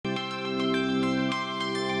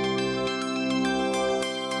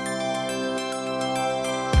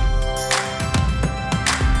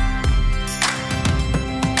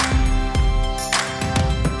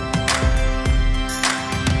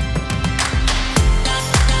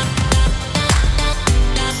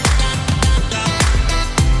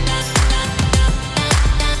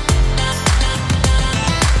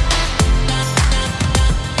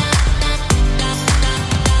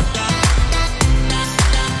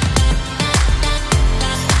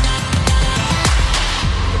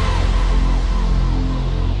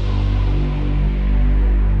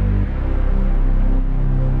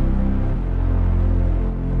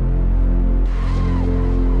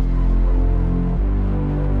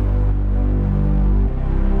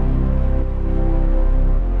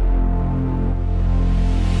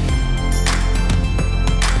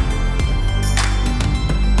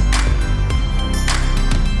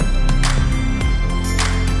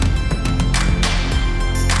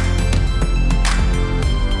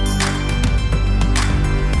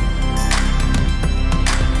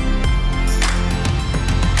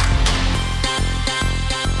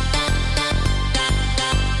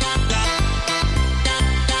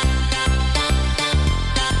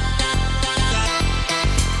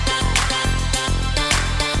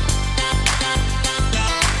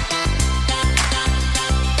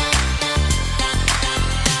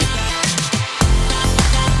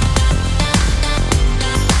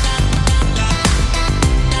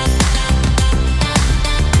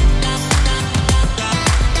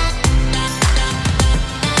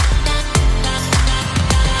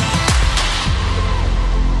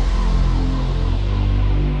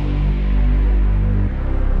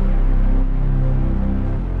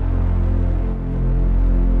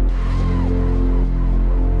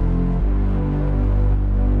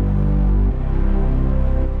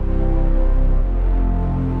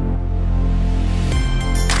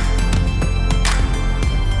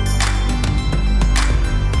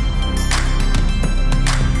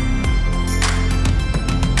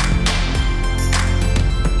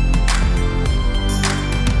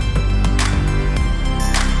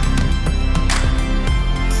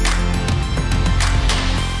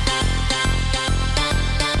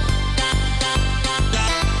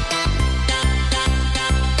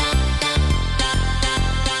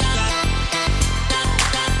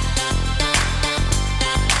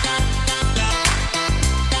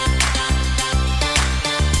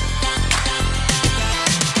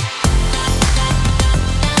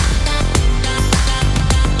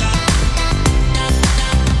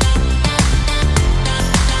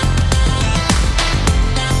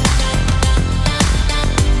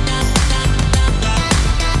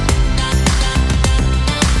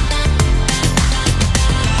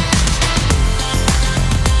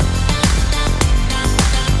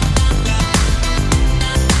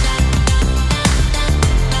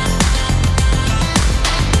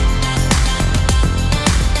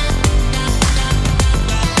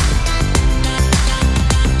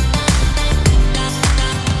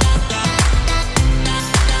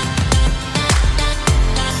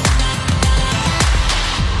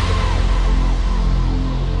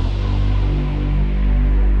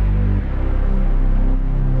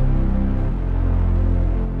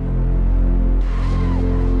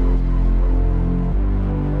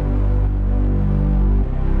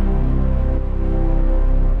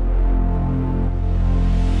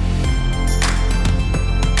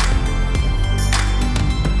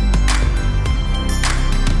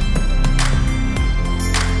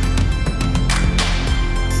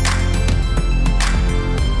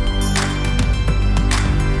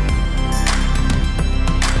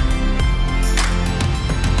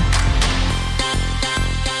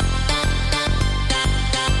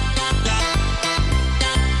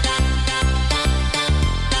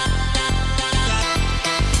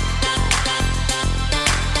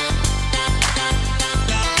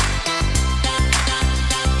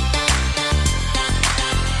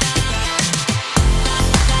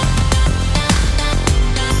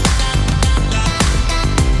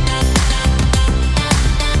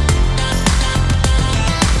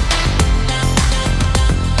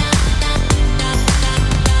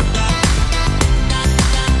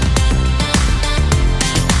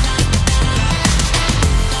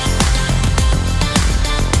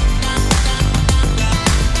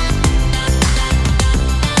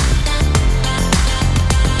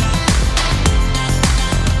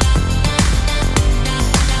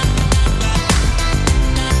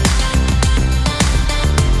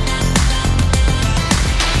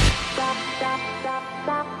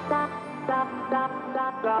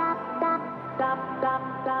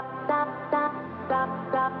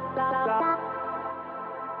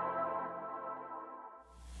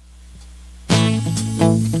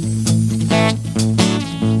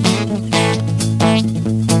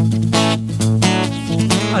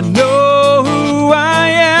I know who I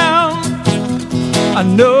am. I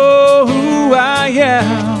know who I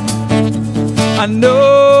am. I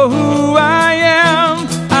know who I am.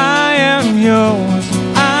 I am yours.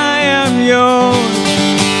 I am yours.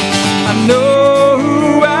 I know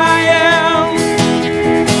who I am.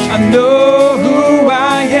 I know who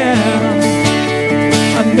I am.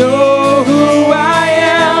 I know who I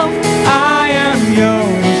am. I am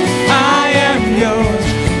yours. I am yours.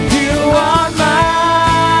 You are mine.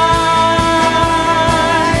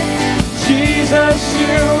 Jesus,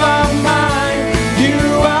 you are mine. You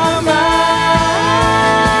are mine.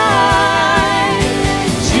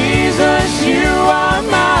 Jesus, you are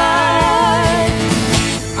mine.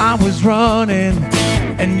 I was running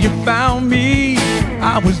and you found me.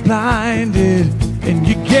 I was blinded and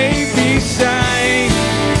you gave me sight.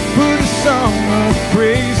 Put a song of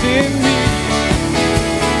praise in me.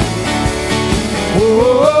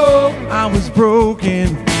 Oh, I was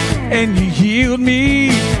broken and you healed me.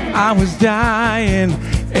 I was dying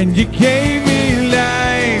and you gave me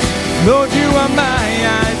life. Lord, you are my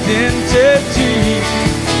identity.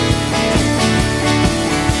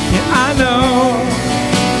 Yeah, I know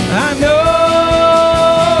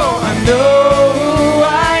who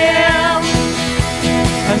I am.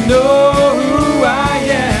 I know who I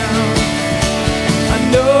am. I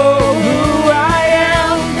know who I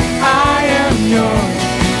am. I am yours.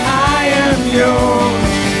 I am yours.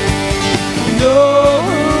 I know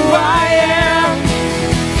who I am.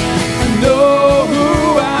 I know who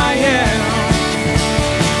I am.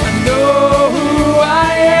 I know who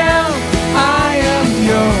I am. I am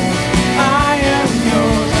yours. I am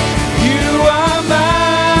yours. You are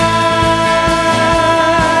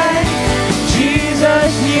mine.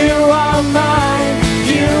 Jesus, you are mine.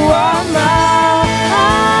 You are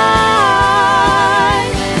mine.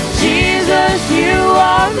 Jesus, you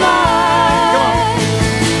are mine.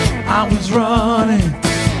 I was running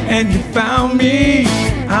and you found me.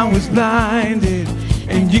 I was blinded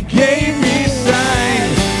and you gave me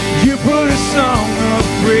sight. You put a song of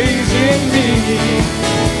praise in me.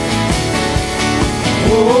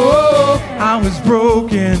 Oh, I was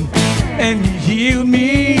broken and you healed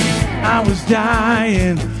me. I was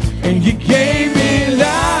dying and you gave me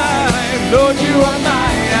life. Lord, you are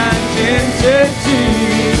my identity.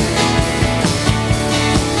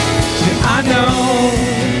 Yeah, I know,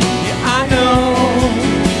 yeah, I know,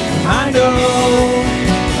 I know,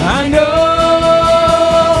 I know,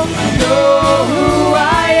 I know who I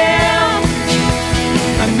am.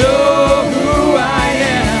 I know who I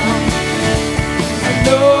am. I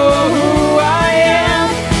know who I am.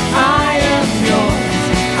 I am yours.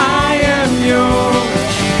 I am yours.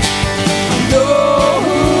 I know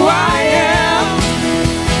who I am.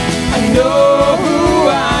 I know who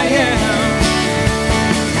I am.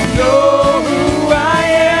 I know who I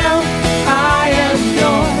am. I am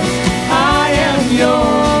yours. I am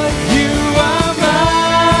yours. You are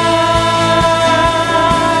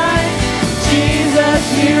mine. Jesus,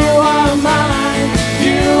 you are mine.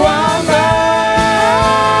 You are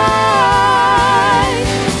mine.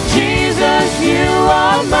 Jesus, you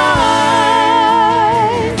are mine.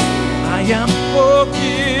 I am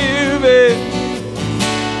forgiven.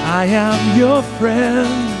 I am your friend.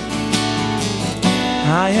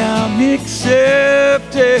 I am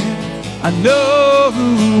accepted. I know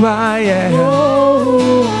who I am.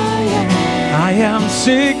 I am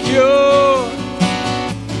secure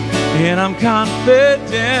and I'm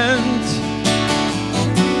confident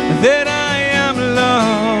that I am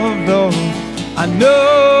loved. Oh, I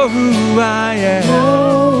know who I am.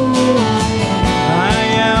 I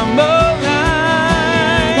am alive.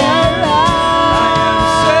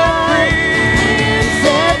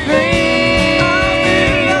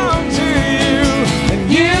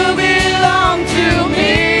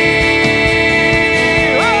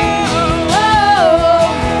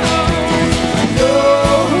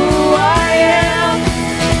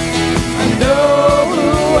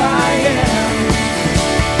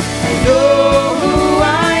 Know who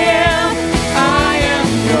I am. I am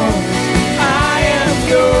yours.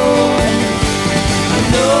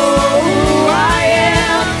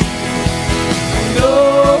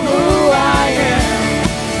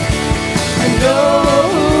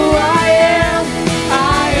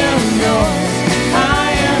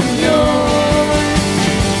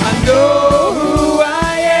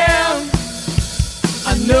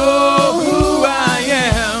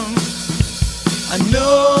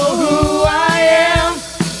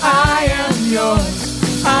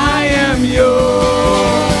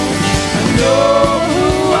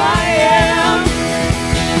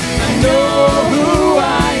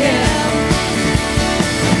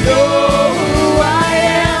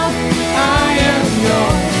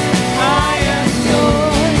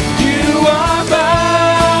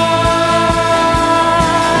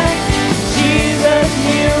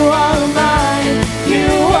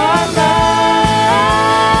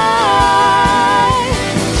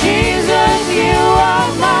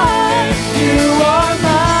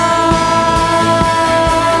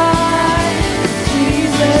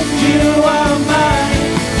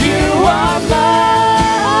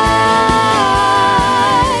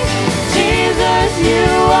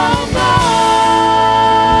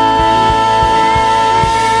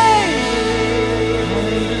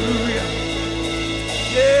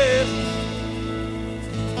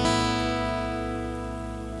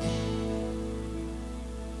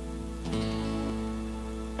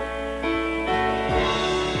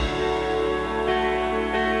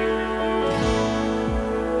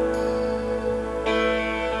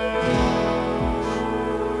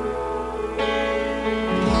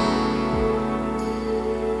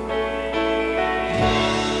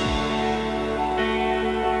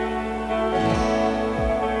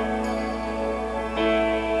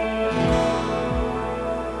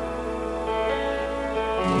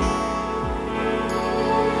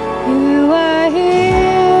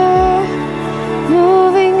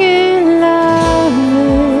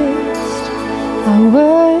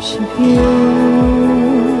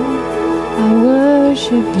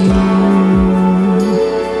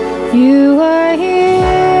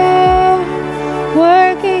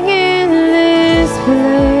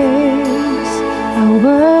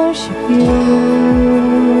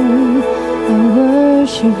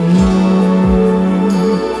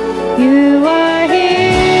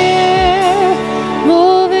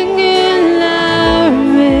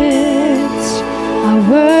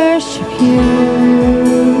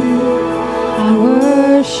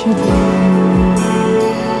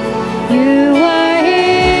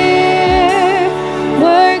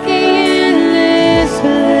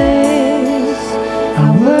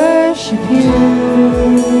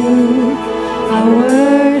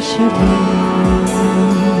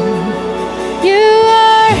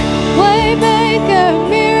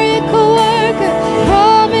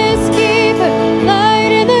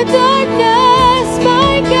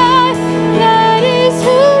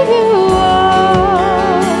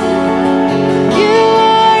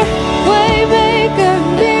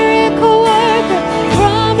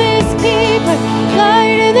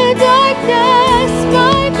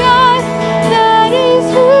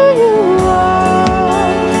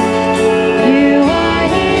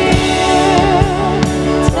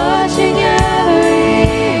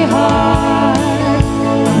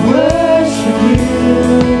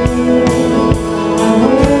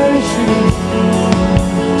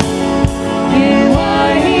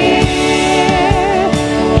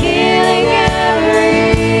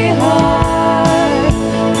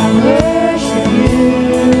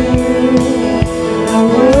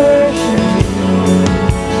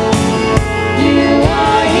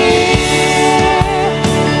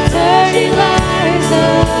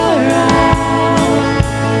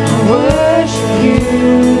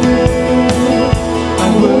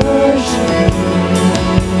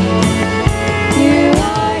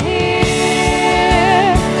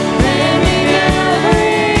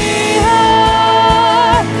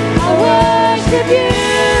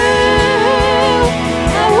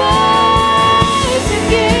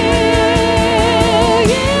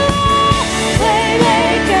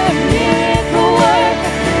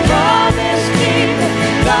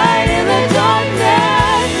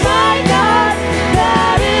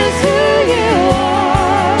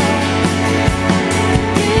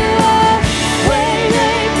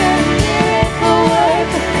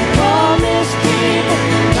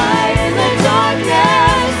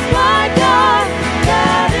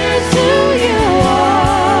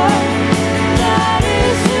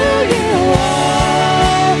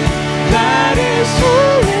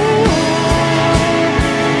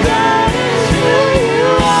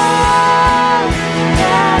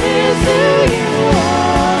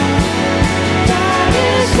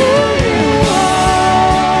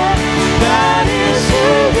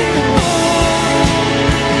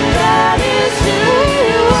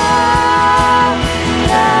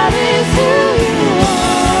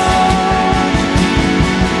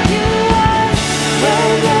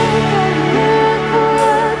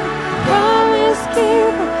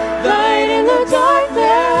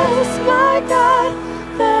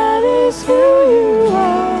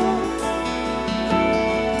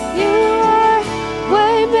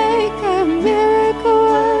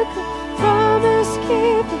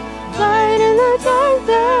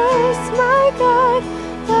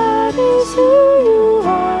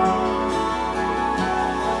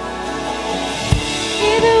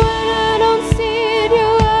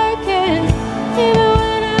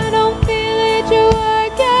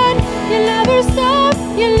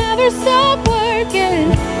 stop working.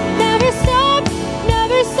 Never stop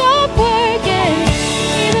working.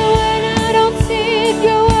 Even when I don't see it,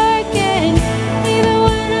 you're working. Even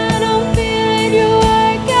when I don't feel it, you're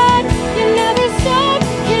working. You never stop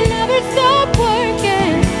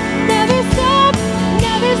working. Never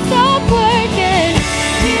stop working.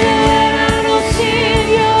 Even when I don't see it,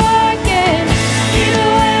 you're working. Even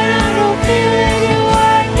when I don't feel it, you're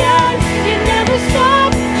working. You never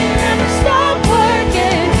stop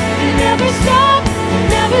working. You never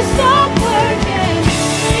stop working.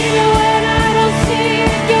 Even when I don't see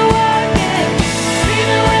it, you're working.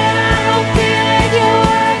 Even when I don't feel it, you're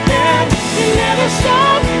working. You never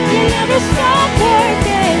stop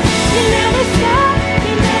working. You never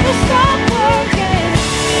stop working.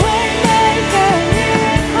 Waymaker,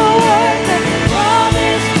 miracle worker,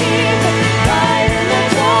 promise keeper, light in the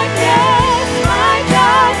darkness. My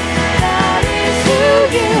God, that is who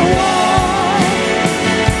you are.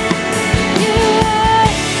 You are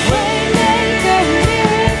waymaker,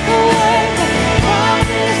 miracle worker,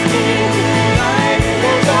 promise keeper, light in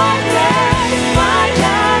the darkness. My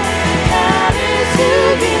God, that is who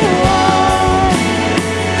you are.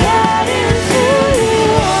 That is who you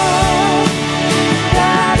are.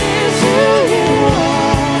 That is who you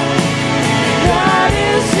are. That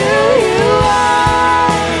is who you are.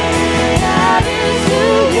 That is who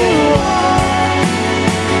you are.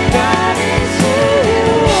 That is who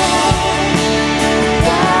you are.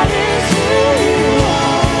 That is who you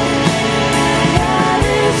are. That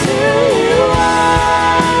is who you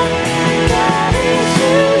are. That is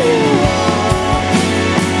who you are.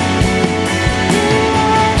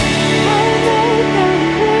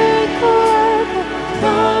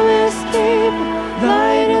 Promise keeper,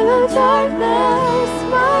 light in the darkness.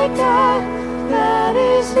 My God, that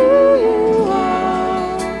is who you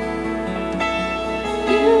are.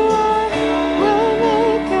 You are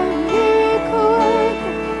waymaker, miracle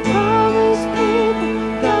worker, promise keeper,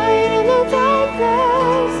 light in the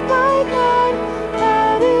darkness. My God,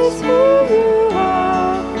 that is who you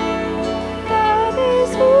are. That is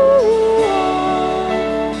who you are.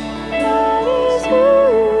 That is who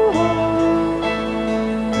you are.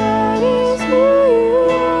 That is who you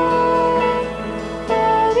are.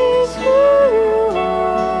 That is who you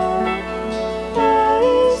are. That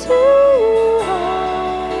is who you are.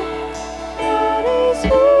 That is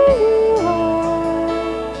who you are.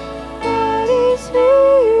 That is who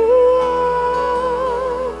you are.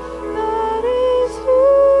 That is who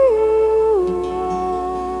you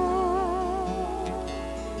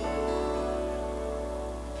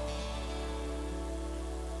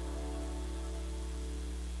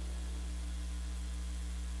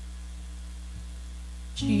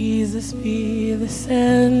Jesus be the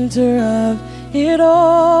center of it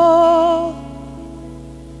all.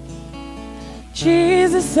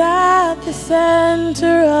 Jesus at the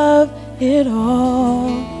center of it all.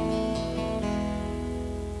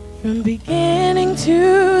 From beginning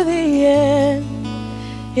to the end,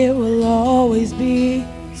 it will always be,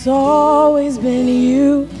 it's always been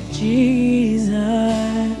you, Jesus.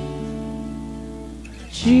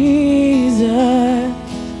 Jesus.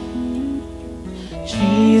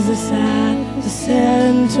 Jesus at the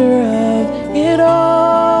center of it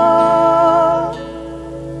all.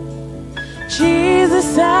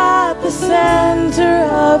 Jesus at the center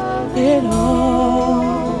of it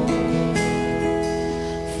all.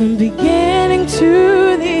 From beginning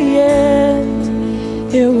to the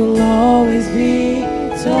end, it will always be,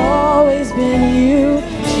 it's always been you,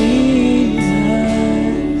 Jesus.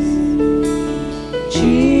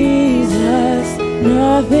 Jesus,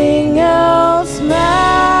 nothing else matters.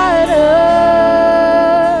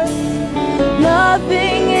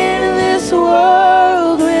 Nothing in this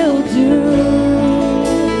world will do.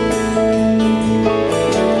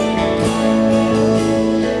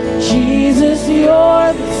 Jesus,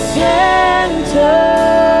 you're the center.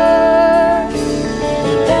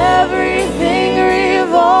 Everything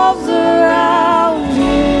revolves around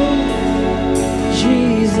you.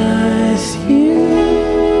 Jesus, you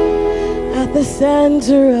at the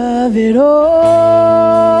center of it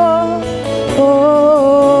all.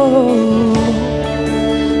 Oh,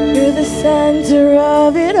 you're the center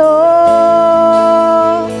of it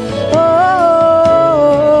all. Oh,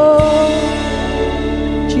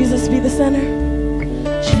 Jesus be the center.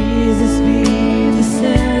 Jesus be the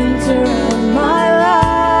center of my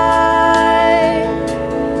life.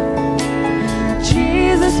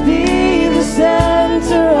 Jesus be the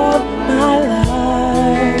center of my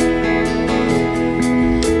life.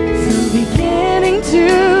 From beginning to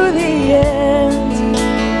the end,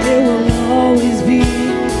 it will always be,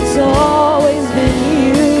 it's always been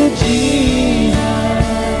you, Jesus.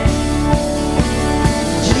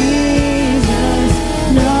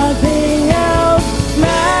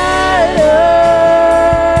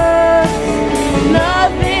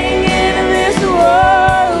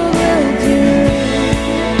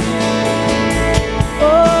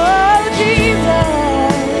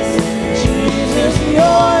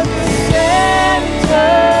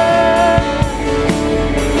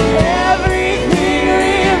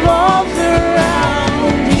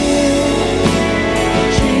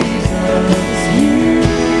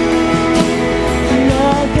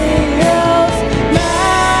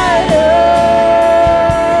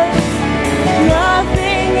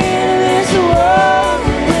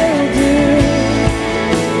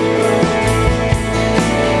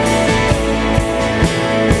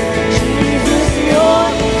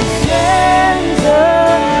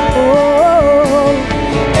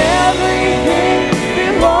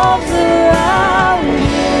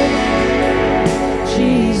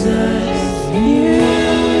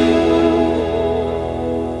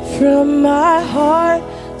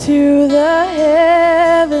 to the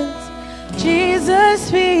heavens. Jesus,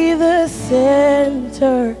 be the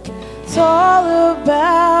center. It's all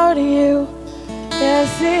about you.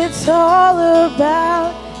 Yes, it's all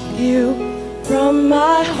about you. From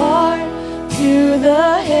my heart to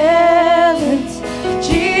the heavens,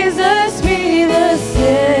 Jesus, be the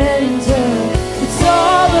center. It's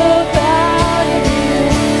all about you.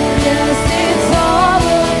 Yes, it's all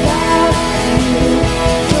about you.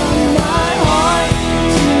 From my heart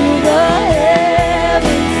to the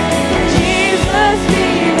heavens, Jesus, be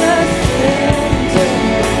the center.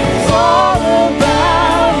 It's all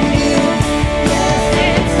about you. Yes,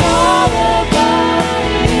 it's all about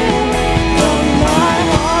you. From my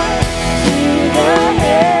heart to the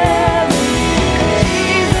heavens,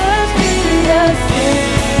 Jesus, be the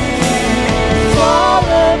center. It's all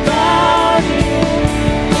about you.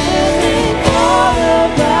 Yes, it's all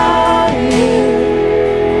about you.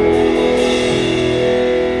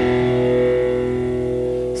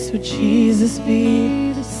 So Jesus,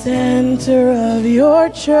 be the center of your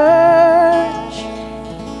church.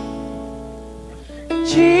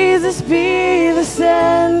 Jesus, be the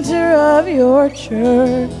center of your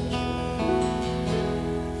church.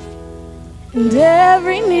 And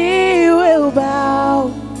every knee will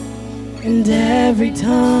bow, and every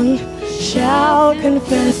tongue shall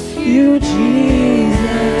confess you, Jesus.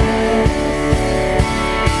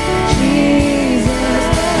 Jesus,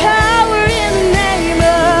 power in the name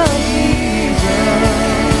of Jesus.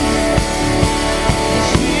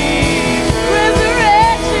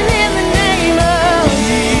 Resurrection in the name of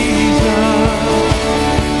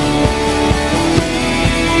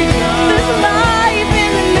There's life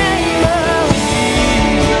in the name of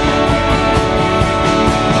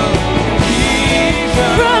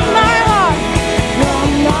From my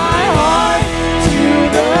heart to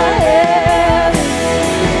the heavens,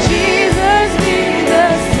 Jesus, be the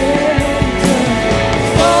center.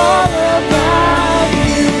 It's all about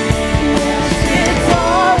you. Yes, it's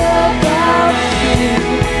all about you.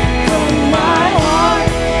 From my heart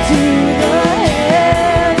to the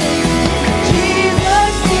heavens,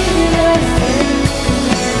 Jesus, be the center.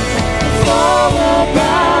 It's all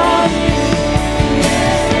about you.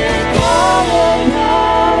 Yes, it's all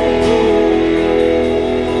about you.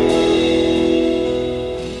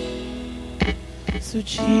 So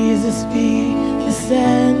Jesus, be the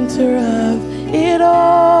center of it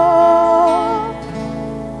all.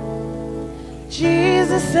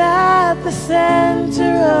 Jesus at the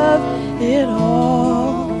center of it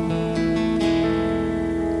all.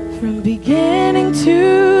 From beginning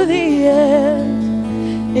to the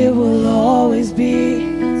end, it will always be,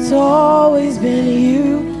 it's always been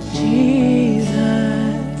you, Jesus.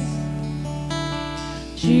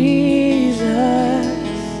 Jesus.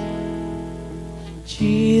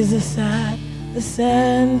 Jesus at the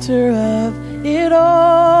center of it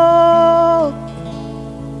all.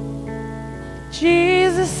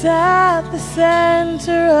 Jesus at the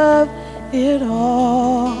center of it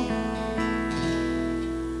all.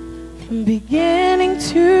 From beginning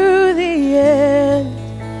to the end,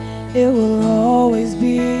 it will always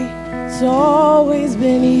be, it's always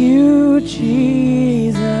been you,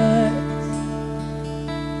 Jesus.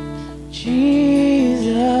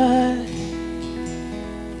 Jesus.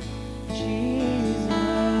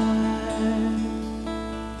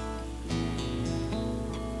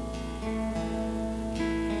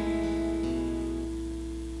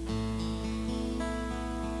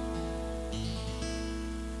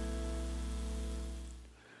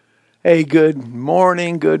 Hey, good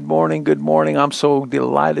morning, good morning, good morning. I'm so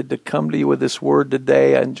delighted to come to you with this word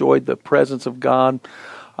today. I enjoyed the presence of God.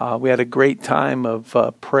 We had a great time of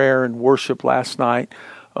prayer and worship last night.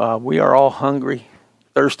 We are all hungry,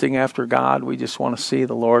 thirsting after God. We just want to see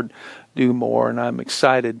the Lord do more, and I'm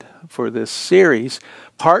excited for this series,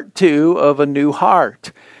 part 2 of A New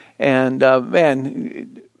Heart. And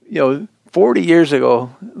 40 years ago,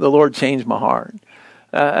 the Lord changed my heart.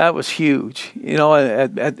 That was huge.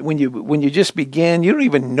 When you just begin, you don't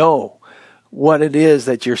even know what it is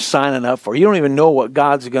that you're signing up for. You don't even know what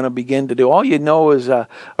God's going to begin to do. All you know is, or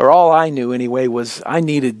all I knew anyway, was I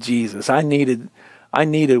needed Jesus. I needed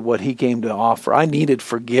what He came to offer. I needed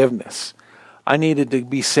forgiveness. I needed to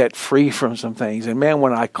be set free from some things. And man,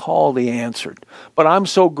 when I called, He answered. But I'm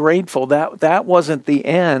so grateful that that wasn't the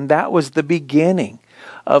end. That was the beginning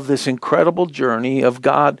of this incredible journey of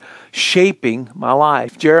God shaping my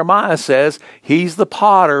life. Jeremiah says, He's the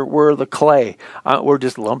potter, we're the clay. We're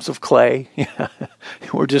just lumps of clay.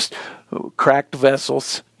 We're just cracked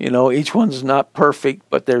vessels. Each one's not perfect,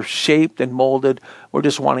 but they're shaped and molded. We're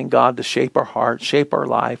just wanting God to shape our heart, shape our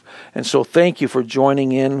life. And so thank you for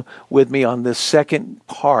joining in with me on this second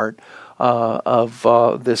part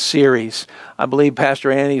of this series. I believe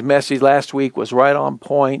Pastor Annie's message last week was right on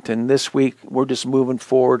point, and this week we're just moving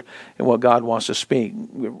forward in what God wants to speak.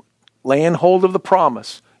 We're laying hold of the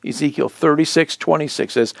promise. Ezekiel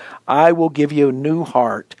 36:26 says, I will give you a new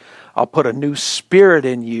heart. I'll put a new spirit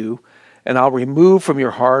in you, and I'll remove from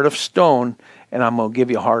your heart of stone, and I'm going to give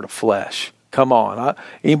you a heart of flesh. Come on.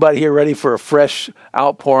 Anybody here ready for a fresh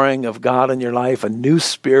outpouring of God in your life? A new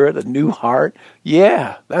spirit, a new heart?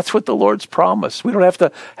 Yeah, that's what the Lord's promised. We don't have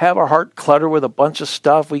to have our heart cluttered with a bunch of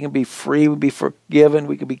stuff. We can be free, we can be forgiven,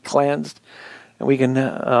 we can be cleansed, and we can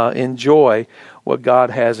enjoy what God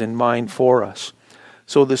has in mind for us.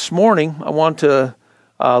 So this morning, I want to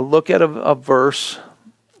look at a verse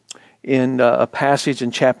in a passage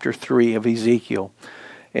in chapter 3 of Ezekiel.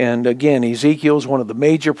 And again, Ezekiel is one of the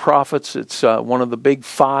major prophets. It's one of the big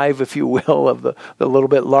five, if you will, of the little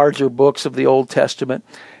bit larger books of the Old Testament.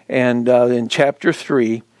 And in chapter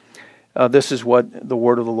 3, this is what the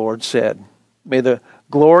word of the Lord said. May the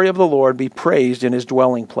glory of the Lord be praised in his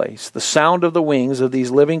dwelling place. The sound of the wings of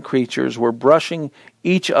these living creatures were brushing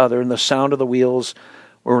each other, and the sound of the wheels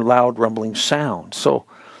were a loud rumbling sound. So,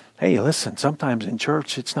 hey, listen, sometimes in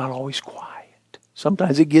church it's not always quiet.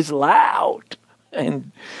 Sometimes it gets loud.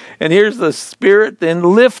 And here's the Spirit then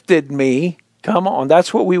lifted me. Come on,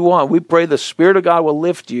 that's what we want. We pray the Spirit of God will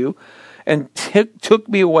lift you, and took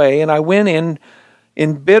me away. And I went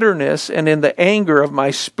in bitterness and in the anger of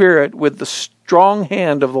my spirit with the strong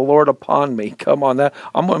hand of the Lord upon me. Come on,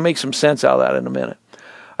 I'm going to make some sense out of that in a minute.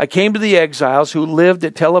 I came to the exiles who lived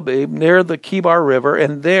at Tel Aviv near the Kibar River,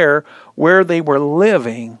 and there, where they were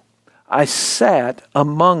living, I sat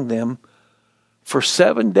among them for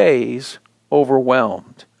 7 days,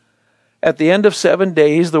 overwhelmed. At the end of 7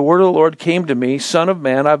 days, the word of the Lord came to me, Son of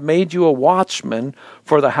man, I've made you a watchman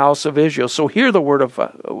for the house of Israel. So hear the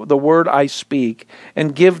word I speak,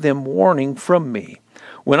 and give them warning from me.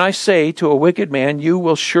 When I say to a wicked man, you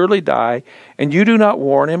will surely die, and you do not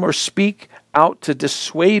warn him or speak out to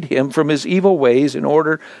dissuade him from his evil ways in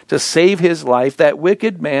order to save his life, that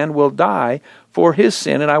wicked man will die for his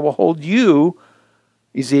sin, and I will hold you,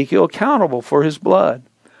 Ezekiel, accountable for his blood.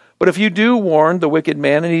 But if you do warn the wicked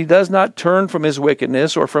man, and he does not turn from his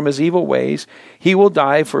wickedness or from his evil ways, he will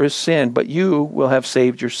die for his sin, but you will have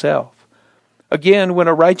saved yourself. Again, when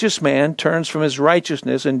a righteous man turns from his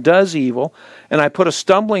righteousness and does evil, and I put a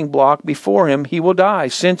stumbling block before him, he will die.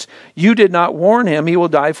 Since you did not warn him, he will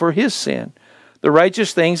die for his sin. The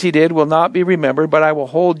righteous things he did will not be remembered, but I will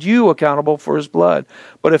hold you accountable for his blood.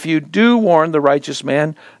 But if you do warn the righteous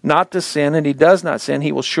man not to sin, and he does not sin,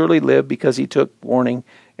 he will surely live because he took warning,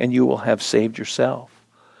 and you will have saved yourself.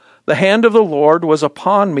 The hand of the Lord was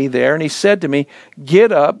upon me there, and he said to me,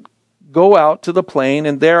 get up, go out to the plain,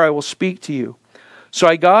 and there I will speak to you. So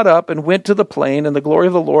I got up and went to the plain, and the glory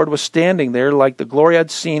of the Lord was standing there like the glory I'd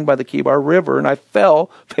seen by the Kibar River, and I fell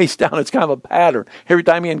face down. It's kind of a pattern. Every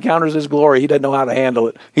time he encounters his glory, he doesn't know how to handle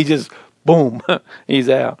it. He just, boom, he's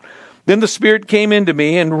out. Then the Spirit came into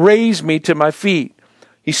me and raised me to my feet.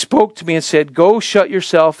 He spoke to me and said, go shut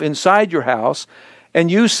yourself inside your house, and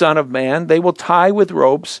you, son of man, they will tie with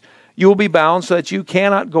ropes. You will be bound so that you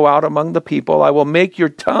cannot go out among the people. I will make your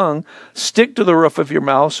tongue stick to the roof of your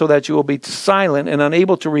mouth so that you will be silent and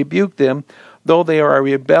unable to rebuke them, though they are a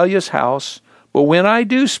rebellious house. But when I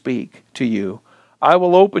do speak to you, I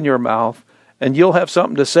will open your mouth and you'll have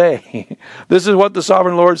something to say. This is what the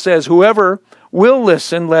sovereign Lord says. Whoever will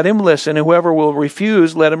listen, let him listen. And whoever will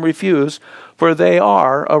refuse, let him refuse. For they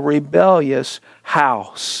are a rebellious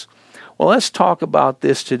house. Well, let's talk about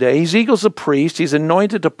this today. Ezekiel's a priest. He's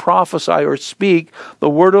anointed to prophesy or speak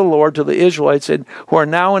the word of the Lord to the Israelites who are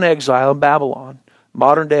now in exile in Babylon,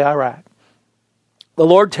 modern-day Iraq. The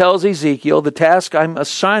Lord tells Ezekiel, the task I'm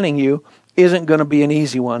assigning you isn't going to be an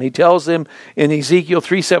easy one. He tells them in Ezekiel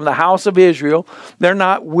 3:7, the house of Israel, they're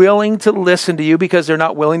not willing to listen to you because they're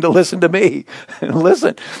not willing to listen to me.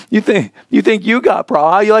 Listen, you think you got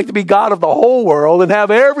problems. You like to be God of the whole world and have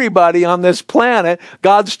everybody on this planet.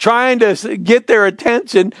 God's trying to get their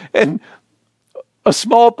attention, and a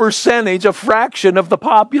small percentage, a fraction of the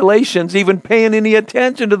population's even paying any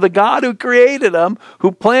attention to the God who created them,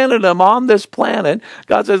 who planted them on this planet.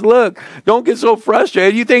 God says, look, don't get so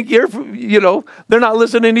frustrated. You think they're not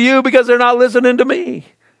listening to you because they're not listening to me.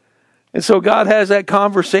 And so God has that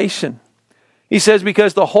conversation. He says,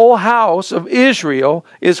 because the whole house of Israel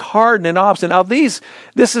is hardened and obstinate. Now this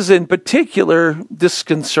is in particular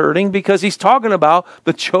disconcerting because he's talking about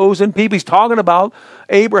the chosen people. He's talking about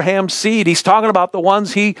Abraham's seed. He's talking about the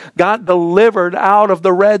ones he got delivered out of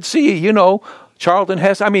the Red Sea. You know,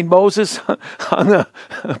 Moses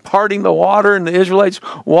parting the water and the Israelites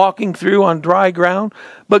walking through on dry ground.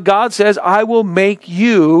 But God says, I will make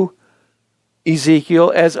you,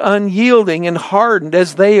 Ezekiel, as unyielding and hardened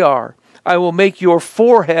as they are. I will make your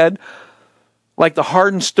forehead like the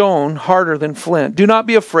hardened stone, harder than flint. Do not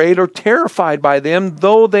be afraid or terrified by them,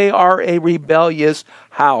 though they are a rebellious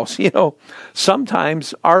house. You know,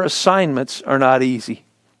 sometimes our assignments are not easy.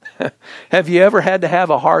 Have you ever had to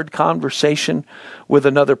have a hard conversation with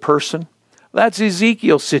another person? That's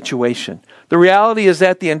Ezekiel's situation. The reality is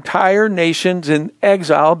that the entire nation's in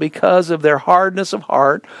exile because of their hardness of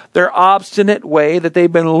heart, their obstinate way that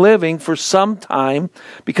they've been living for some time,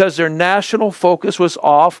 because their national focus was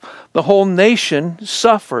off. The whole nation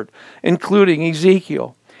suffered, including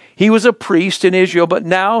Ezekiel. He was a priest in Israel, but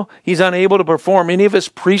now he's unable to perform any of his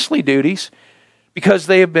priestly duties because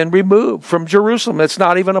they have been removed from Jerusalem. It's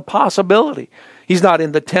not even a possibility. He's not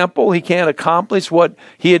in the temple. He can't accomplish what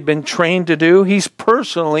he had been trained to do. He's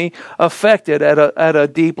personally affected at a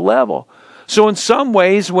deep level. So in some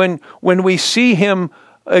ways, when we see him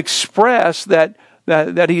express that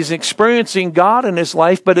he's experiencing God in his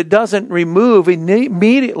life, but it doesn't remove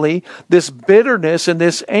immediately this bitterness and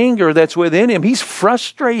this anger that's within him, he's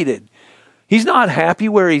frustrated. He's not happy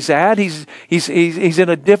where he's at. He's in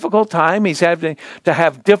a difficult time. He's having to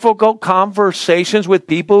have difficult conversations with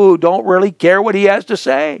people who don't really care what he has to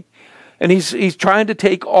say. And he's trying to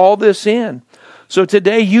take all this in. So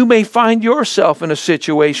today you may find yourself in a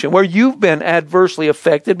situation where you've been adversely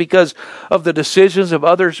affected because of the decisions of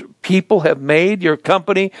other people have made. Your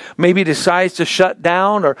company maybe decides to shut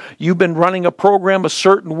down, or you've been running a program a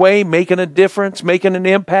certain way, making a difference, making an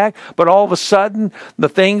impact, but all of a sudden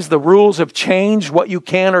the rules have changed. What you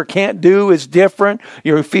can or can't do is different.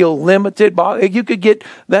 You feel limited. You could get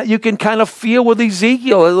that. You can kind of feel with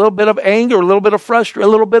Ezekiel a little bit of anger, a little bit of frustration,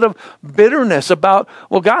 a little bit of bitterness about,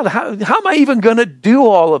 well, God, how am I even going to do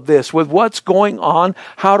all of this with what's going on?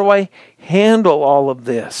 How do I handle all of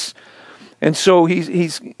this? And so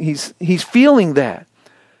he's feeling that.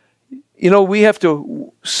 You know, we have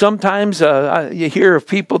to sometimes, you hear of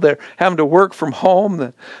people that are having to work from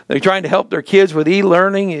home. They're trying to help their kids with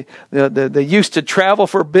e-learning. They used to travel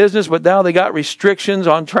for business, but now they got restrictions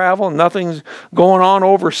on travel. Nothing's going on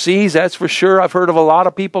overseas, that's for sure. I've heard of a lot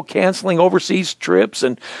of people canceling overseas trips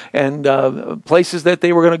and places that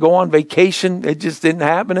they were going to go on vacation. It just didn't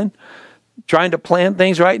happen. Trying to plan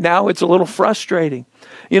things right now, it's a little frustrating.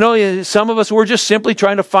 You know, some of us, we're just simply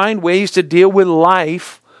trying to find ways to deal with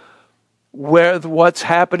life with what's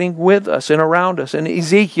happening with us and around us. And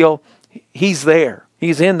Ezekiel, he's there.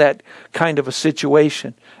 He's in that kind of a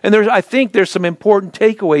situation. And I think there's some important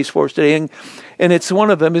takeaways for us today. And it's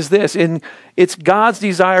one of them is this. And it's God's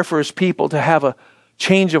desire for his people to have a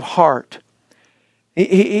change of heart.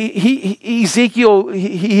 Ezekiel,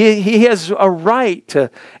 he has a right to,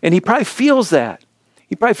 and he probably feels that.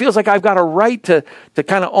 He probably feels like I've got a right to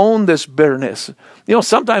kind of own this bitterness. You know,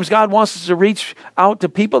 sometimes God wants us to reach out to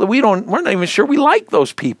people that we're not even sure we like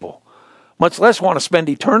those people, much less want to spend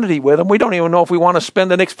eternity with them. We don't even know if we want to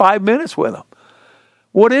spend the next 5 minutes with them.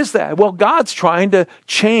 What is that? Well, God's trying to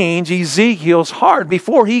change Ezekiel's heart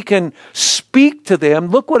before he can speak to them.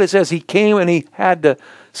 Look what it says. He came and he had to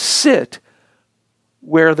sit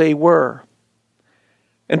where they were.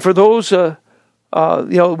 And for those, we're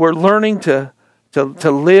learning to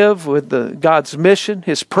live with God's mission,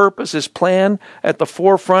 his purpose, his plan at the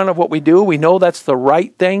forefront of what we do. We know that's the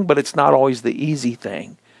right thing, but it's not always the easy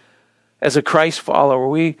thing. As a Christ follower,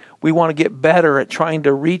 we want to get better at trying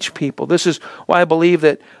to reach people. This is why I believe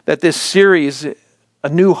that this series, A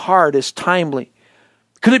New Heart, is timely.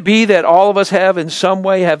 Could it be that all of us in some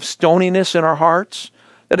way have stoniness in our hearts?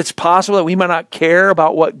 That it's possible that we might not care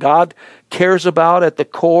about what God cares about at the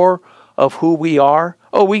core of who we are?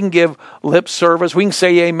 Oh, we can give lip service. We can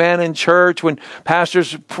say amen in church when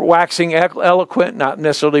pastors waxing eloquent, not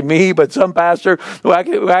necessarily me, but some pastor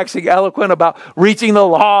waxing eloquent about reaching the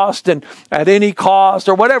lost and at any cost,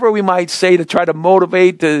 or whatever we might say to try to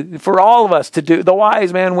motivate for all of us to do. The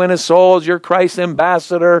wise man win his souls. You're Christ's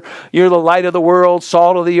ambassador. You're the light of the world,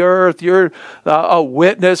 salt of the earth. You're a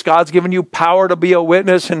witness. God's given you power to be a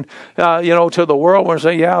witness and to the world. We're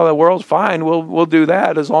saying, yeah, the world's fine. We'll do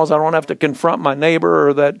that as long as I don't have to confront my neighbor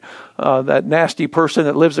or that nasty person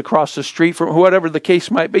that lives across the street from whatever the case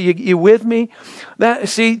might be. You with me?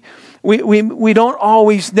 We don't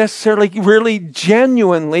always necessarily really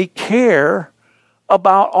genuinely care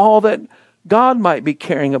about all that God might be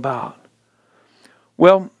caring about?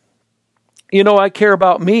 Well, I care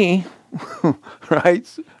about me, right?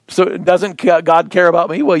 So doesn't God care about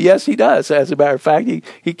me? Well, yes, he does. As a matter of fact,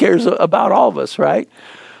 he cares about all of us, right?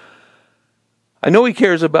 I know he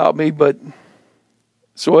cares about me, but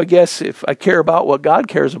so I guess if I care about what God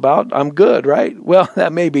cares about, I'm good, right? Well,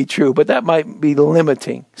 that may be true, but that might be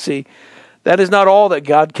limiting. See, that is not all that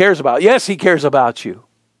God cares about. Yes, he cares about you.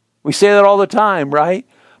 We say that all the time, right?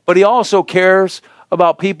 But he also cares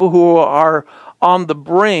about people who are on the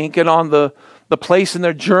brink and on the place in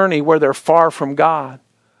their journey where they're far from God,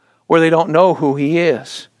 where they don't know who he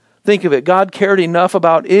is. Think of it. God cared enough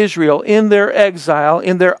about Israel in their exile,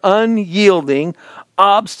 in their unyielding,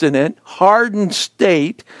 obstinate, hardened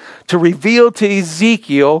state, to reveal to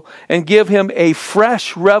Ezekiel and give him a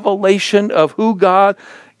fresh revelation of who God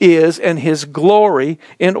is and his glory,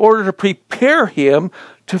 in order to prepare him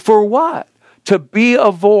for what? To be a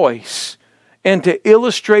voice and to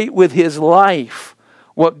illustrate with his life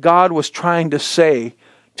what God was trying to say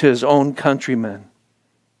to his own countrymen.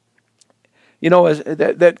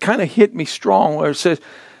 That kind of hit me strong, where it says,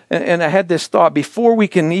 and I had this thought, before we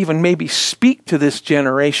can even maybe speak to this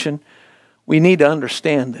generation, we need to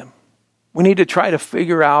understand them. We need to try to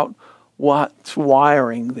figure out what's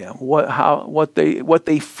wiring them, what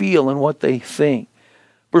they feel and what they think.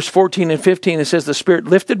 Verse 14 and 15, it says, the Spirit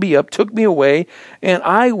lifted me up, took me away, and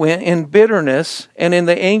I went in bitterness and in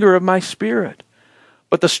the anger of my spirit.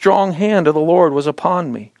 But the strong hand of the Lord was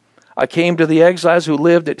upon me. I came to the exiles who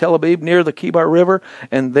lived at Tel Aviv near the Kibar River,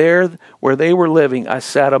 and there where they were living, I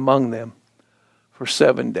sat among them for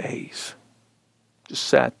 7 days. Just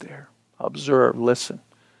sat there, observed, listened,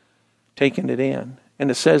 taking it in. And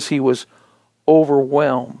it says he was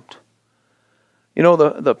overwhelmed.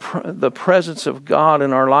 The presence of God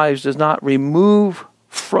in our lives does not remove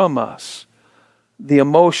from us the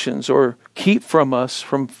emotions or keep from us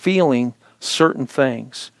from feeling certain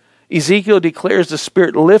things. Ezekiel declares the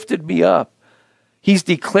Spirit lifted me up. He's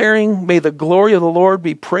declaring, may the glory of the Lord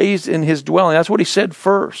be praised in his dwelling. That's what he said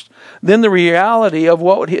first. Then the reality of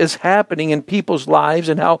what is happening in people's lives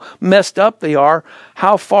and how messed up they are,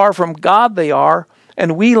 how far from God they are.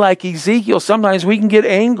 And we, like Ezekiel, sometimes we can get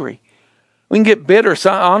angry. We can get bitter.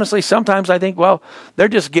 So, honestly, sometimes I think, well, they're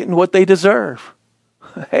just getting what they deserve.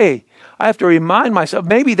 Hey, I have to remind myself,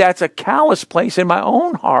 maybe that's a callous place in my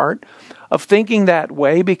own heart of thinking that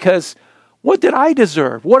way, because what did I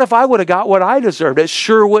deserve? What if I would have got what I deserved? It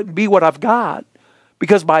sure wouldn't be what I've got.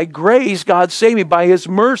 Because by grace, God saved me. By his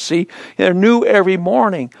mercy, they're new every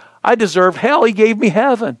morning. I deserve hell. He gave me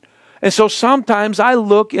heaven. And so sometimes I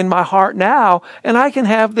look in my heart now and I can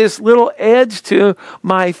have this little edge to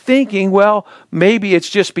my thinking, well, maybe it's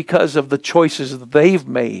just because of the choices that they've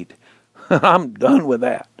made. I'm done with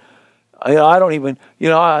that. I don't even,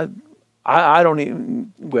 I don't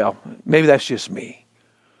even, well, maybe that's just me.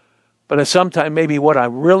 But sometimes maybe what I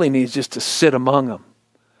really need is just to sit among them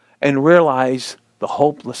and realize the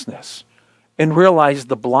hopelessness and realize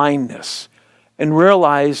the blindness and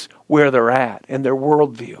realize where they're at and their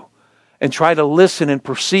worldview, and try to listen and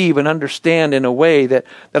perceive and understand in a way that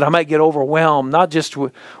I might get overwhelmed, not just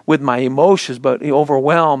with my emotions, but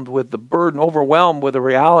overwhelmed with the burden, overwhelmed with the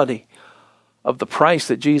reality of the price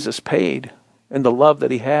that Jesus paid and the love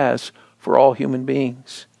that he has for all human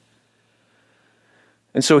beings.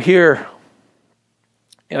 And so here,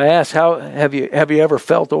 I ask, how have you ever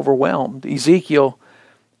felt overwhelmed? Ezekiel,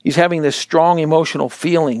 he's having this strong emotional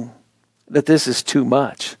feeling that this is too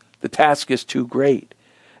much. The task is too great.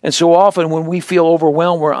 And so often when we feel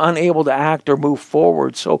overwhelmed, we're unable to act or move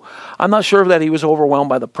forward. So I'm not sure that he was overwhelmed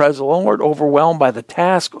by the presence of the Lord, overwhelmed by the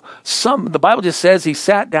task. The Bible just says he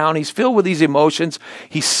sat down, he's filled with these emotions,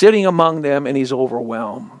 he's sitting among them, and he's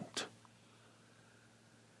overwhelmed.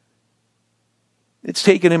 It's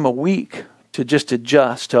taken him a week to just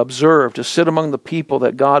adjust, to observe, to sit among the people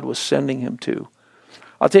that God was sending him to.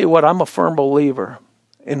 I'll tell you what, I'm a firm believer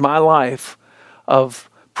in my life of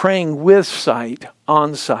praying with sight,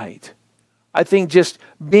 on sight. I think just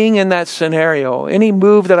being in that scenario, any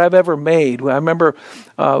move that I've ever made, I remember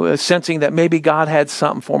sensing that maybe God had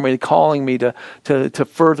something for me, calling me to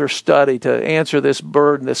further study, to answer this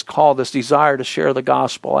burden, this call, this desire to share the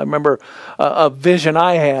gospel. I remember a vision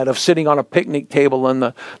I had of sitting on a picnic table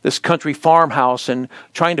in this country farmhouse and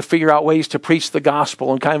trying to figure out ways to preach the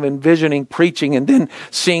gospel, and kind of envisioning preaching, and then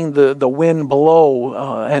seeing the wind blow.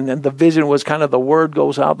 And the vision was kind of the word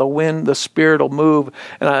goes out, the wind, the Spirit will move.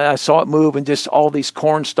 And I saw it move, and just all these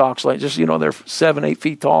corn stalks, like just, they're 7-8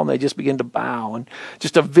 feet tall, and they just begin to bow. And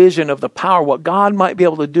just a vision of the power, what God might be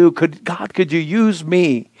able to do. Could you use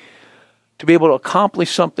me to be able to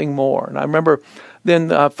accomplish something more? And I remember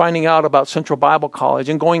then finding out about Central Bible College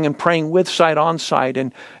and going and praying with Sight on Sight.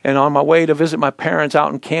 And on my way to visit my parents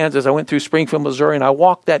out in Kansas, I went through Springfield, Missouri, and I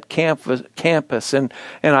walked that campus and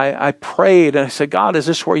I prayed and I said, God, is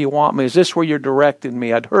this where you want me? Is this where you're directing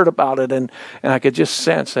me? I'd heard about it and I could just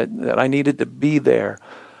sense that I needed to be there.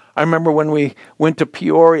 I remember when we went to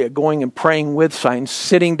Peoria, going and praying with Sight, and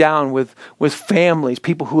sitting down with families,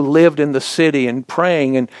 people who lived in the city, and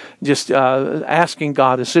praying and just asking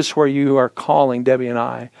God, is this where you are calling Debbie and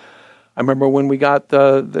I? I remember when we got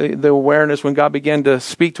the awareness, when God began to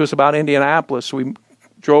speak to us about Indianapolis, we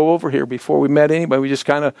drove over here before we met anybody. We just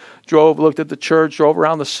kind of drove, looked at the church, drove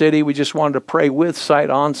around the city. We just wanted to pray with Sight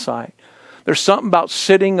on Sight. There's something about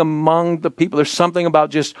sitting among the people. There's something about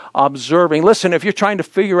just observing. Listen, if you're trying to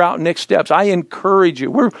figure out next steps, I encourage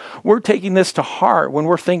you. We're taking this to heart when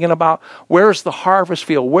we're thinking about where's the harvest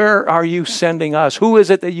field? Where are you sending us? Who is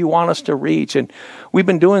it that you want us to reach? And we've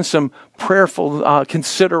been doing some prayerful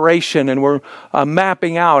consideration, and we're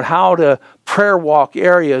mapping out how to prayer walk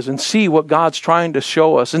areas and see what God's trying to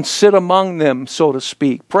show us and sit among them, so to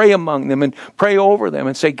speak. Pray among them and pray over them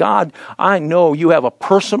and say, God, I know you have a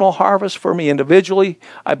personal harvest for me individually.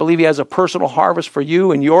 I believe he has a personal harvest for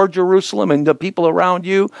you and your Jerusalem and the people around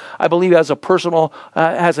you. I believe he has a personal,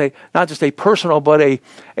 not just a personal, but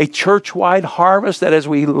a church-wide harvest that as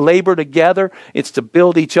we labor together, it's to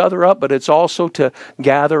build each other up, but it's also to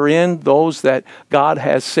gather in those that God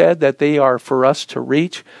has said that they are for us to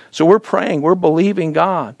reach. So we're praying, we're believing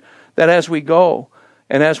God that as we go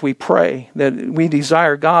and as we pray, that we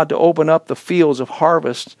desire God to open up the fields of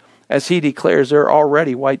harvest, as he declares they're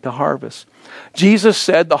already white to harvest. Jesus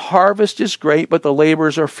said, the harvest is great, but the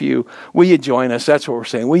laborers are few. Will you join us? That's what we're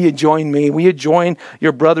saying. Will you join me? Will you join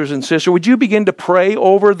your brothers and sisters? Would you begin to pray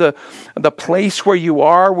over the place where you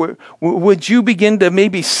are? Would you begin to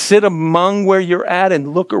maybe sit among where you're at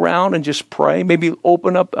and look around and just pray? Maybe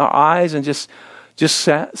open up our eyes and just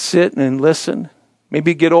sit and listen.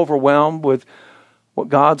 Maybe get overwhelmed with what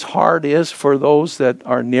God's heart is for those that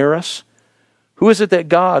are near us. Who is it that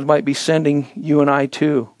God might be sending you and I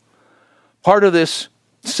to? Part of this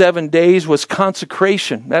 7 days was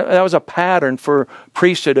consecration. That was a pattern for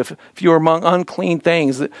priesthood if you were among unclean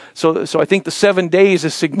things. So I think the 7 days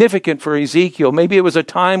is significant for Ezekiel. Maybe it was a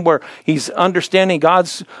time where he's understanding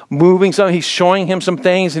God's moving something. He's showing him some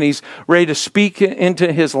things and he's ready to speak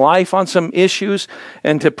into his life on some issues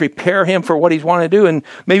and to prepare him for what he's wanting to do. And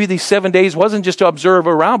maybe these 7 days wasn't just to observe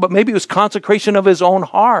around, but maybe it was consecration of his own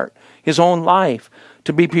heart, his own life,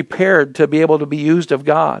 to be prepared to be able to be used of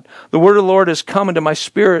God. The word of the Lord has come into my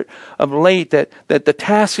spirit of late that the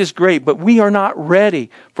task is great, but we are not ready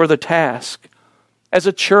for the task. As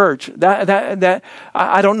a church,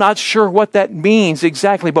 I'm not sure what that means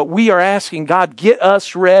exactly, but we are asking God, get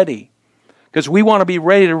us ready. Because we want to be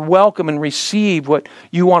ready to welcome and receive what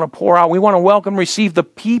you want to pour out. We want to welcome and receive the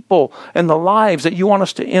people and the lives that you want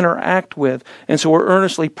us to interact with. And so we're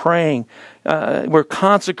earnestly praying. We're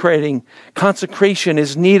consecrating. Consecration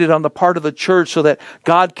is needed on the part of the church so that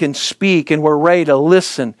God can speak and we're ready to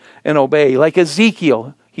listen and obey. Like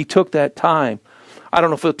Ezekiel, he took that time. I don't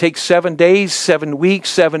know if it'll take 7 days, 7 weeks,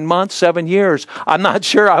 7 months, 7 years. I'm not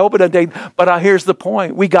sure. I hope it doesn't take. But here's the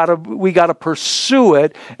point: we gotta pursue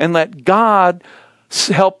it and let God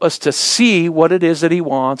help us to see what it is that He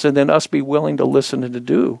wants, and then us be willing to listen and to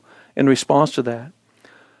do in response to that.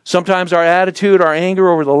 Sometimes our attitude, our anger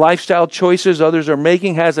over the lifestyle choices others are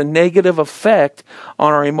making has a negative effect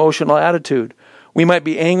on our emotional attitude. We might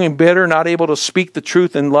be angry and bitter, not able to speak the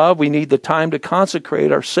truth in love. We need the time to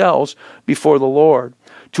consecrate ourselves before the Lord.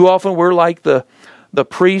 Too often we're like the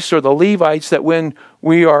priests or the Levites that when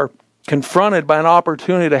we are confronted by an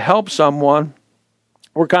opportunity to help someone,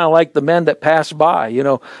 we're kind of like the men that pass by. You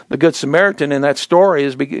know, the Good Samaritan in that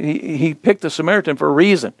story, he picked the Samaritan for a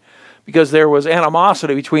reason, because there was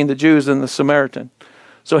animosity between the Jews and the Samaritan.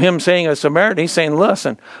 So him saying a Samaritan, he's saying,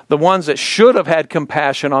 listen, the ones that should have had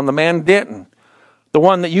compassion on the man didn't. The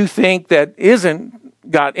one that you think that isn't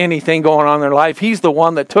got anything going on in their life, he's the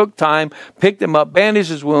one that took time, picked him up, bandaged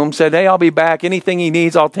his wound, said, hey, I'll be back. Anything he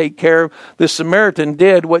needs, I'll take care of. The Samaritan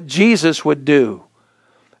did what Jesus would do.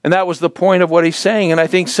 And that was the point of what he's saying. And I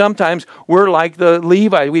think sometimes we're like the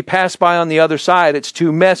Levite. We pass by on the other side. It's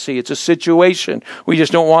too messy. It's a situation. We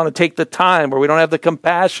just don't want to take the time, or we don't have the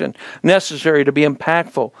compassion necessary to be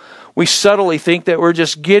impactful. We subtly think that we're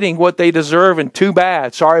just getting what they deserve and too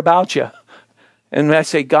bad. Sorry about you. And I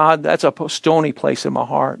say, God, that's a stony place in my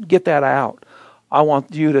heart. Get that out. I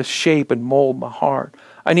want you to shape and mold my heart.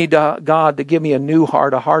 I need God to give me a new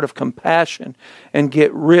heart, a heart of compassion, and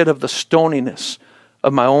get rid of the stoniness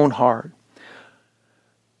of my own heart.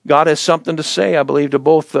 God has something to say, I believe, to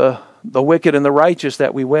both the the wicked and the righteous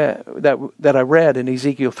that I read in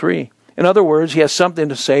Ezekiel 3. In other words, he has something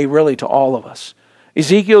to say really to all of us.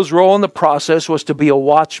 Ezekiel's role in the process was to be a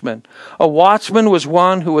watchman. A watchman was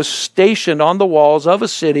one who was stationed on the walls of a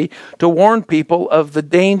city to warn people of the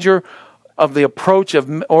danger of the approach of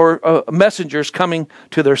messengers coming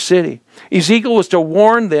to their city. Ezekiel was to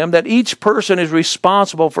warn them that each person is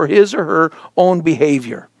responsible for his or her own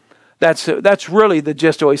behavior. That's really the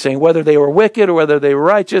gist of what he's saying. Whether they were wicked or whether they were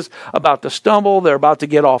righteous, about to stumble, they're about to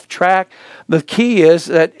get off track. The key is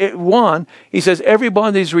that, he says,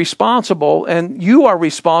 everybody's responsible, and you are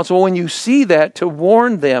responsible when you see that to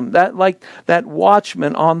warn them, that like that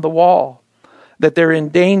watchman on the wall, that they're in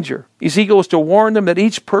danger. Ezekiel was to warn them that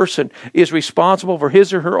each person is responsible for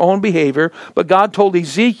his or her own behavior. But God told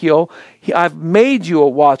Ezekiel, I've made you a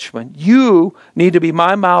watchman. You need to be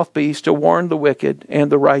my mouthpiece to warn the wicked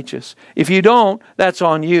and the righteous. If you don't, that's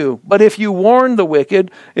on you. But if you warn the wicked,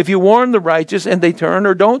 if you warn the righteous and they turn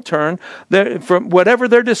or don't turn, from whatever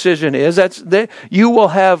their decision is, you will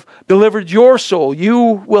have delivered your soul.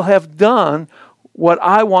 You will have done what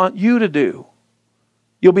I want you to do.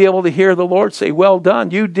 You'll be able to hear the Lord say, well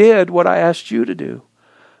done, you did what I asked you to do.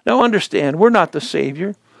 Now understand, we're not the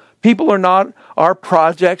Savior. People are not our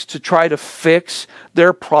projects to try to fix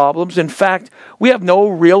their problems. In fact, we have no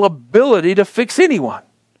real ability to fix anyone,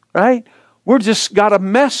 right? We're just got a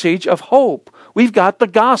message of hope. We've got the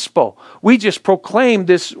gospel. We just proclaim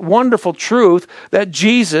this wonderful truth that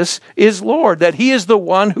Jesus is Lord, that He is the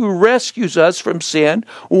one who rescues us from sin,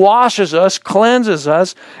 washes us, cleanses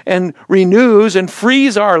us, and renews and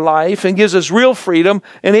frees our life and gives us real freedom,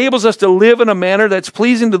 enables us to live in a manner that's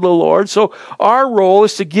pleasing to the Lord. So our role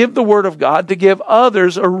is to give the Word of God, to give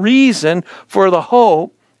others a reason for the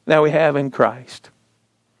hope that we have in Christ.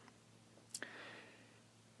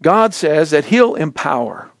 God says that He'll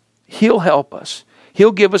empower. He'll help us.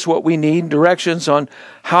 He'll give us what we need, directions on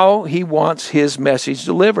how He wants His message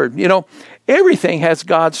delivered. You know, everything has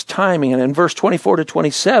God's timing. And in verse 24 to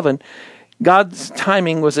 27, God's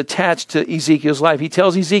timing was attached to Ezekiel's life. He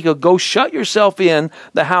tells Ezekiel, go shut yourself in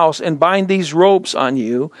the house and bind these ropes on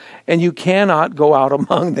you, and you cannot go out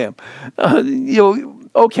among them.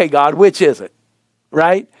 Okay, God, which is it?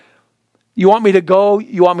 Right? You want me to go?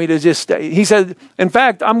 You want me to just stay? He said, in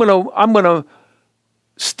fact, I'm going to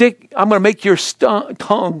make your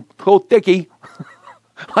tongue so thicky,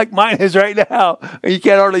 like mine is right now. You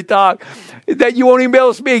can't hardly talk. That you won't even be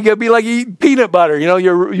able to speak. It'll be like eating peanut butter. You know,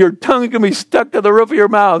 your tongue is going to be stuck to the roof of your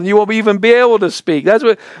mouth. You won't even be able to speak. That's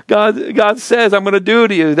what God says I'm going to do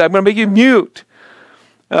to you. I'm going to make you mute.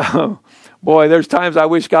 Boy, there's times I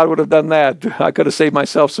wish God would have done that. I could have saved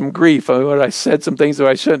myself some grief. I said some things that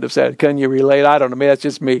I shouldn't have said. Can you relate? I don't know. Maybe that's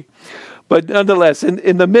just me. But nonetheless,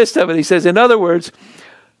 in the midst of it, he says, in other words,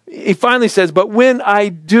 he finally says, but when I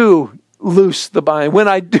do loose the bind, when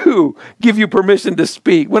I do give you permission to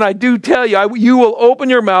speak, when I do tell you, you will open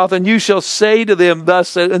your mouth and you shall say to them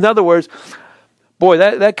thus. In other words, boy,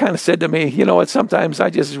 that kind of said to me, you know what, sometimes I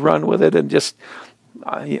just run with it and just,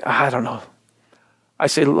 I don't know. I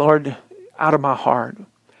say, Lord, out of my heart,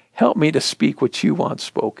 help me to speak what you want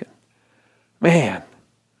spoken. Man,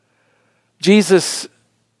 Jesus,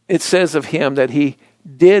 it says of Him that He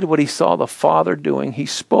did what He saw the Father doing. He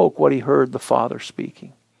spoke what He heard the Father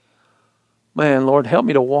speaking. Man, Lord, help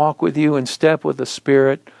me to walk with you in step with the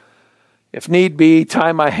Spirit. If need be,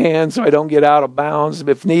 tie my hands so I don't get out of bounds.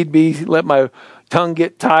 If need be, let my tongue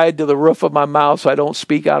get tied to the roof of my mouth so I don't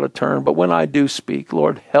speak out of turn. But when I do speak,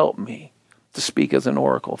 Lord, help me to speak as an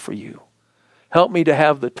oracle for you. Help me to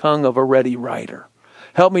have the tongue of a ready writer.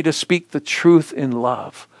 Help me to speak the truth in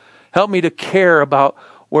love. Help me to care about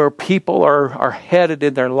where people are headed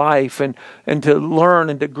in their life and to learn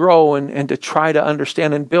and to grow and to try to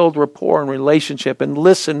understand and build rapport and relationship and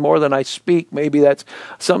listen more than I speak. Maybe I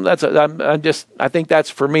think that's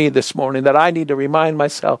for me this morning, that I need to remind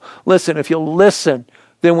myself, listen, if you'll listen,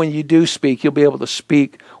 then when you do speak, you'll be able to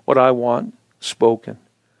speak what I want spoken.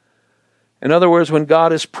 In other words, when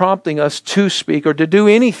God is prompting us to speak or to do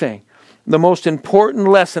anything, the most important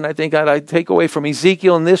lesson I think I take away from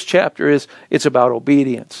Ezekiel in this chapter is it's about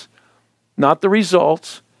obedience. Not the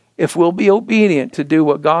results. If we'll be obedient to do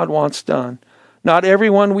what God wants done. Not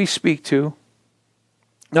everyone we speak to,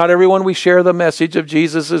 not everyone we share the message of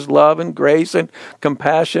Jesus' love and grace and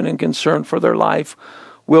compassion and concern for their life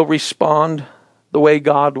will respond the way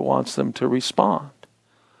God wants them to respond.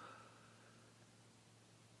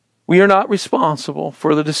 We are not responsible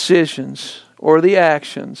for the decisions or the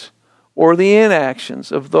actions or the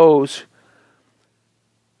inactions of those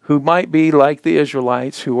who might be like the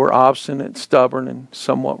Israelites, who were obstinate, stubborn, and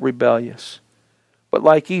somewhat rebellious. But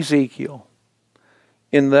like Ezekiel,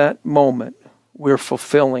 in that moment, we're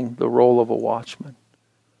fulfilling the role of a watchman,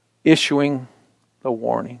 issuing the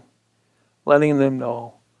warning, letting them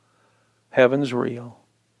know heaven's real.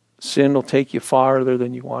 Sin will take you farther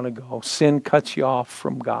than you want to go. Sin cuts you off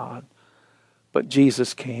from God. But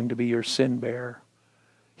Jesus came to be your sin bearer.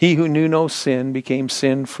 He who knew no sin became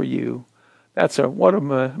sin for you. What a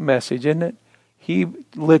message, isn't it? He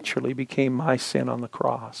literally became my sin on the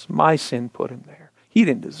cross. My sin put him there. He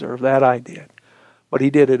didn't deserve that, I did. But he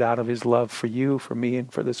did it out of his love for you, for me,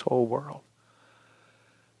 and for this whole world.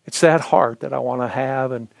 It's that heart that I want to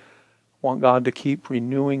have and want God to keep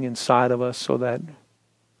renewing inside of us so that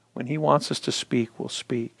when he wants us to speak, we'll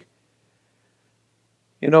speak.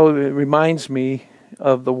 You know, it reminds me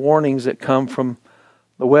of the warnings that come from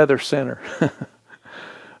the Weather Center.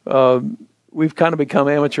 We've kind of become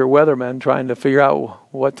amateur weathermen trying to figure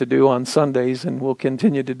out what to do on Sundays, and we'll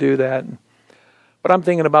continue to do that. But I'm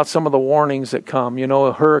thinking about some of the warnings that come. You know,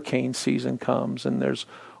 a hurricane season comes, and there's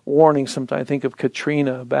warnings sometimes. I think of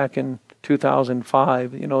Katrina back in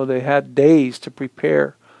 2005. You know, they had days to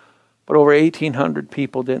prepare, but over 1,800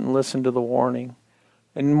 people didn't listen to the warning.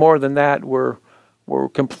 And more than that, were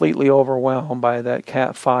completely overwhelmed by that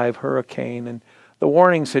Cat 5 hurricane. And the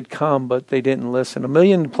warnings had come, but they didn't listen. 1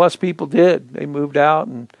 million plus people did. They moved out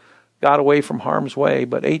and got away from harm's way.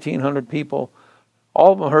 But 1,800 people,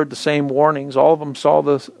 all of them heard the same warnings. All of them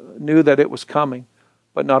knew that it was coming,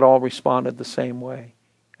 but not all responded the same way.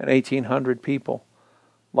 And 1,800 people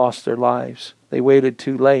lost their lives. They waited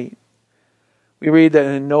too late. We read that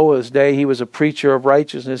in Noah's day, he was a preacher of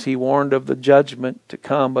righteousness. He warned of the judgment to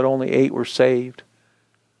come, but only 8 were saved.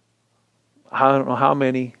 I don't know how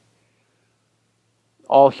many,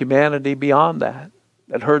 all humanity beyond that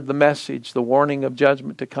heard the message, the warning of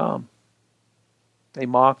judgment to come. They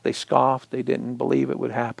mocked, they scoffed, they didn't believe it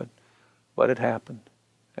would happen. But it happened,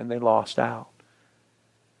 and they lost out.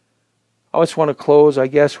 I just want to close, I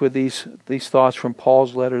guess, with these thoughts from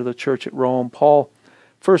Paul's letter to the church at Rome. Paul,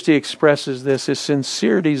 first he expresses this, his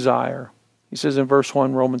sincere desire. He says in verse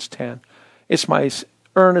 1, Romans 10, it's my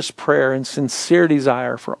earnest prayer and sincere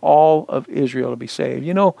desire for all of Israel to be saved.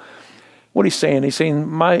 You know what he's saying? He's saying,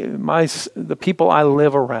 the people I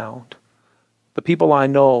live around, the people I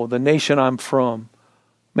know, the nation I'm from,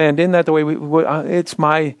 man, isn't that the way it's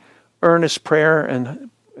my earnest prayer and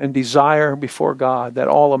desire before God that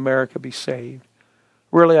all America be saved.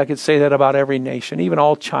 Really, I could say that about every nation, even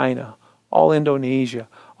all China, all Indonesia,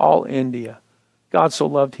 all India. God so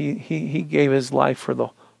loved, he gave his life for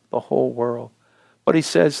the whole world. But he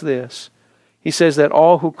says this. He says that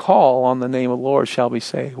all who call on the name of the Lord shall be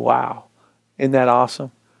saved. Wow. Isn't that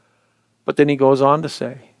awesome? But then he goes on to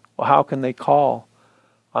say, well, how can they call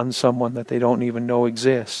on someone that they don't even know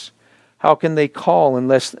exists? How can they call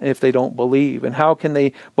if they don't believe? And how can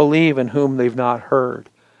they believe in whom they've not heard?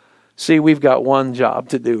 See, we've got one job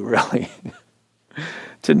to do, really.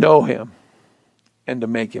 To know him and to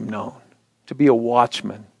make him known. To be a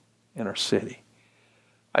watchman in our city.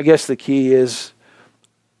 I guess the key is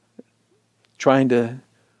trying to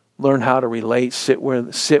learn how to relate, sit with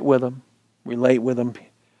them, relate with them,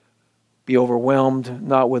 be overwhelmed,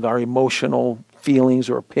 not with our emotional feelings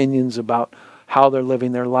or opinions about how they're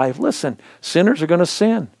living their life. Listen, sinners are going to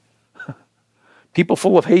sin. People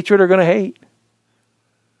full of hatred are going to hate.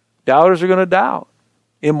 Doubters are going to doubt.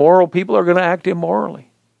 Immoral people are going to act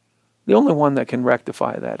immorally. The only one that can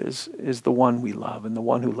rectify that is the one we love and the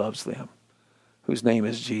one who loves them, whose name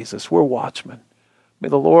is Jesus. We're watchmen. May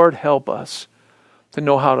the Lord help us to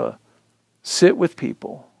know how to sit with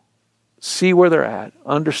people, see where they're at,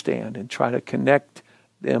 understand, and try to connect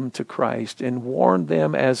them to Christ and warn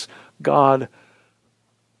them as God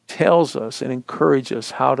tells us and encourages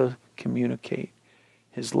us how to communicate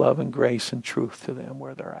his love and grace and truth to them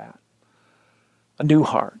where they're at. A new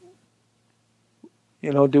heart.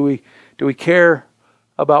 You know, do we care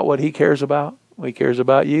about what he cares about? Well, he cares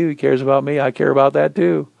about you. He cares about me. I care about that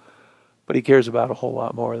too. But he cares about a whole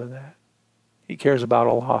lot more than that. He cares about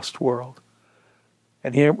a lost world.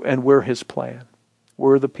 And we're his plan.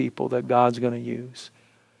 We're the people that God's going to use.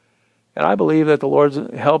 And I believe that the Lord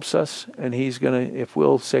helps us, and he's going to, if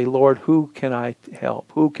we'll say, Lord, who can I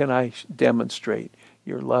help? Who can I demonstrate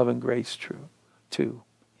your love and grace to?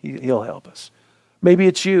 He'll help us. Maybe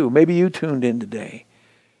it's you. Maybe you tuned in today.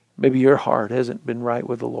 Maybe your heart hasn't been right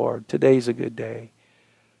with the Lord. Today's a good day.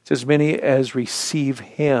 It says, many as receive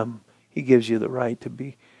him, he gives you the right to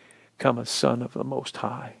become a son of the Most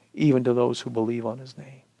High, even to those who believe on his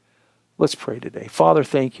name. Let's pray today. Father,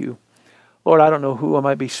 thank you. Lord, I don't know who I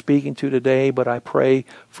might be speaking to today, but I pray,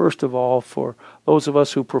 first of all, for those of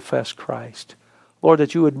us who profess Christ. Lord,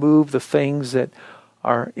 that you would move the things that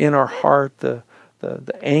are in our heart, the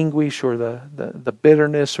the anguish or the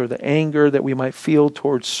bitterness or the anger that we might feel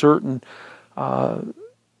towards certain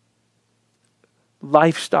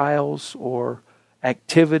lifestyles or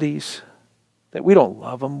activities, that we don't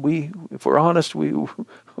love them. If we're honest,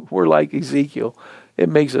 we're like Ezekiel. It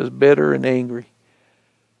makes us bitter and angry.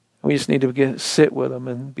 We just need to sit with them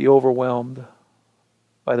and be overwhelmed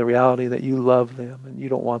by the reality that you love them and you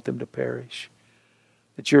don't want them to perish.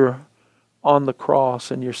 That you're on the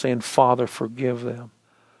cross and you're saying, Father, forgive them.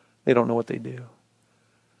 They don't know what they do.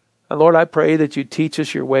 And Lord, I pray that you teach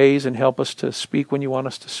us your ways and help us to speak when you want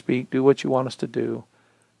us to speak, do what you want us to do.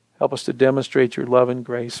 Help us to demonstrate your love and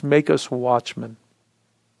grace. Make us watchmen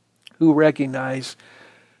who recognize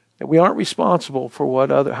that we aren't responsible for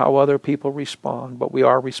how other people respond, but we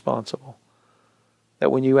are responsible.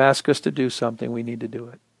 That when you ask us to do something, we need to do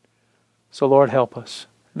it. So Lord, help us.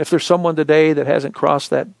 And if there's someone today that hasn't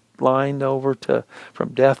crossed that line over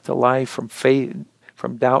from death to life, from faith,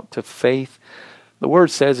 from doubt to faith, the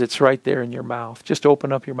word says it's right there in your mouth. Just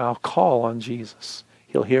open up your mouth, call on Jesus.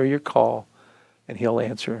 He'll hear your call and he'll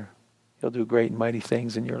answer. He'll do great and mighty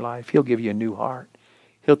things in your life. He'll give you a new heart.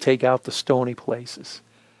 He'll take out the stony places.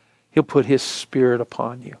 He'll put his Spirit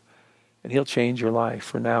upon you. And he'll change your life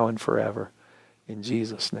for now and forever. In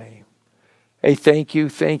Jesus' name. Hey, thank you.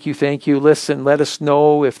 Listen, let us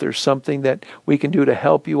know if there's something that we can do to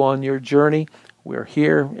help you on your journey. We're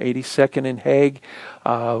here, 82nd and Hague.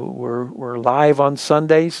 We're live on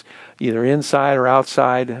Sundays, either inside or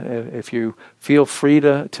outside. If you feel free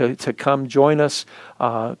to come join us,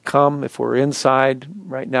 come. If we're inside,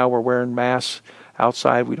 right now we're wearing masks.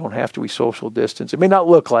 Outside, we don't have to. We social distance. It may not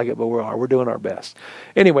look like it, but we're doing our best.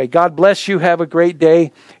 Anyway, God bless you. Have a great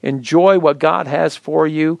day. Enjoy what God has for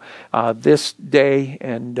you this day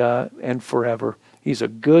and forever. He's a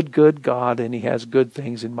good God, and he has good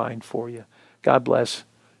things in mind for you. God bless.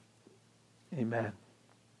 Amen.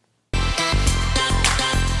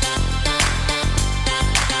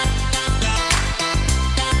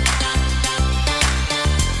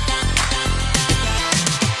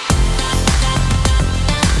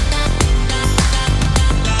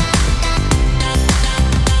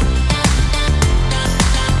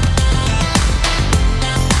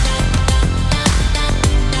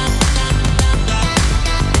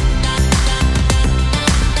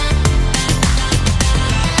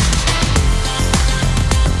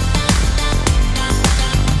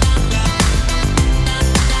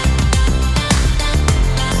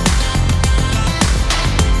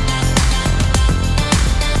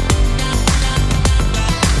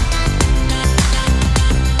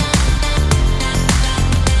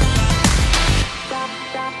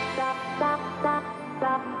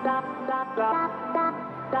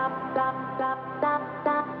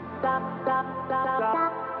 Stop.